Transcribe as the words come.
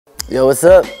Yo, what's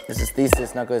up? This is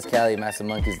Thesis, Knuckleheads Cali, Massive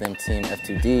Mokees, them team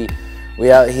F2D.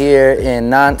 We out here in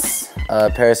Nantes,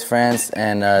 Paris, France,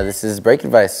 and this is Break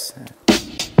Advice.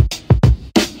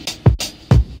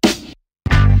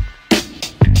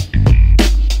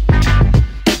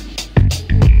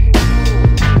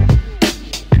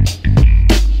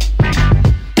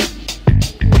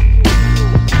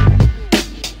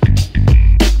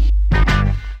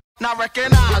 Not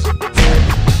recognize.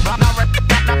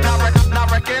 Not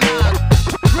recognize.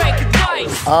 Break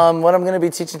advice. What I'm gonna be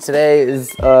teaching today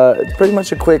is it's pretty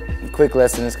much a quick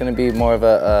lesson. It's gonna be more of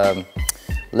a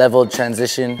leveled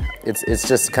transition. It's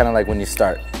just kind of like when you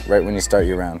start, right when you start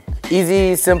your round.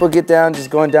 Easy, simple get down, just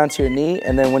going down to your knee,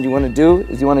 and then what you want to do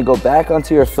is you want to go back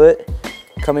onto your foot,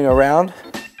 coming around,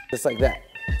 just like that.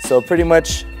 So pretty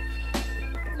much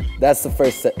that's the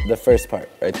first part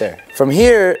right there. From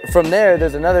there,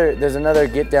 there's another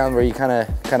get down where you kind of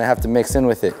have to mix in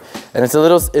with it, and it's a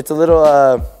little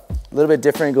bit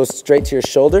different. It goes straight to your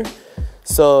shoulder.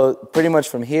 So pretty much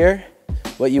from here,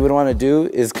 what you would want to do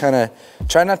is kind of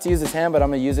try not to use this hand, but I'm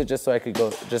gonna use it just so I could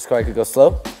go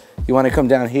slow. You want to come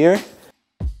down here,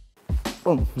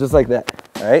 boom, just like that.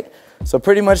 All right. So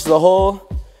pretty much the whole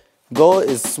goal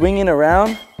is swinging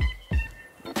around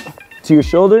to your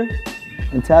shoulder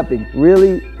and tapping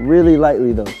really, really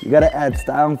lightly though. You gotta add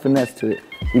style and finesse to it.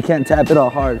 You can't tap it all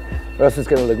hard or else it's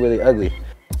gonna look really ugly.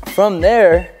 From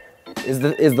there is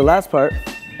the last part.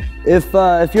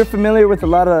 If you're familiar with a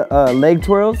lot of leg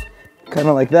twirls, kind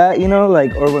of like that, you know,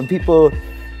 like, or when people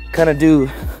kind of do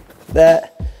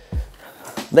that,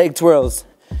 leg twirls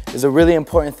is a really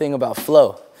important thing about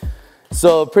flow.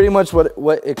 So pretty much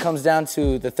what it comes down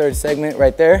to, the third segment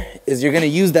right there, is you're gonna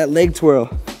use that leg twirl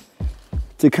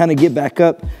to kind of get back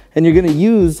up, and you're gonna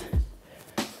use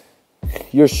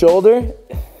your shoulder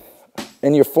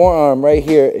and your forearm right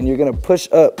here, and you're gonna push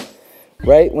up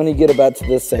right when you get about to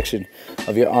this section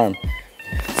of your arm.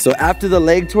 So after the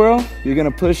leg twirl, you're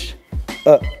gonna push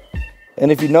up.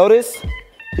 And if you notice,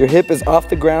 your hip is off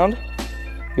the ground,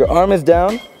 your arm is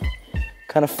down,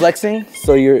 kind of flexing,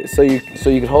 so you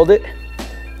can hold it,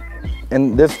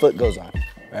 and this foot goes on,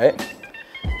 right?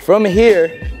 From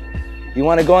here, you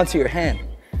wanna go onto your hand.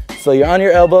 So you're on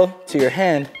your elbow to your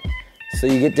hand, so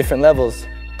you get different levels.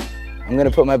 I'm gonna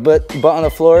put my butt on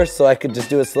the floor so I could just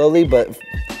do it slowly, but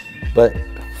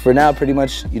for now, pretty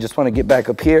much, you just wanna get back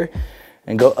up here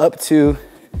and go up to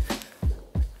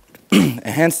a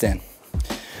handstand.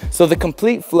 So the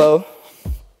complete flow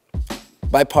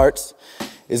by parts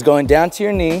is going down to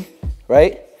your knee,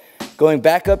 right? Going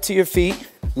back up to your feet,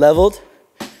 leveled,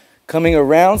 coming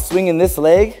around, swinging this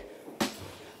leg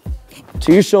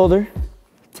to your shoulder,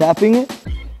 tapping it,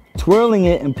 twirling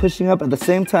it, and pushing up at the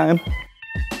same time,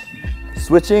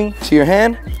 switching to your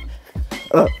hand,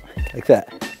 up, like that.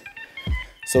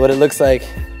 So what it looks like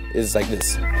is like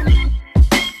this.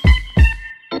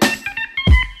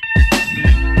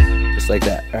 Just like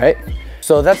that, all right?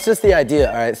 So that's just the idea,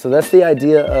 all right? So that's the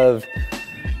idea of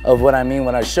what I mean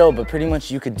when I show, but pretty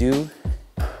much you could do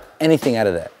anything out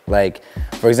of that. Like,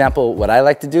 for example, what I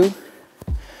like to do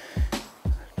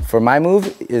for my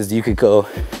move is you could go,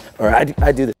 or I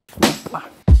do this.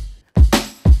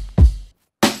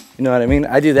 You know what I mean?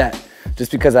 I do that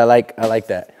just because I like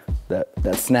that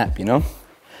snap, you know?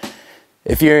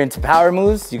 If you're into power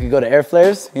moves, you could go to air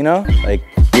flares, you know? Like,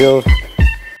 you'll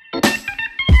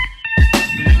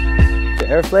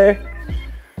air flare,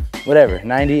 whatever,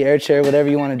 90, air chair, whatever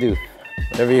you want to do.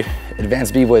 Whatever your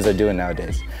advanced B-boys are doing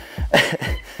nowadays.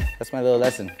 That's my little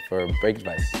lesson for break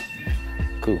advice.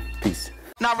 Cool, peace.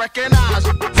 Not recognize.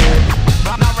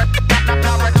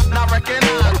 Not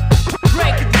recognize.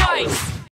 Break advice.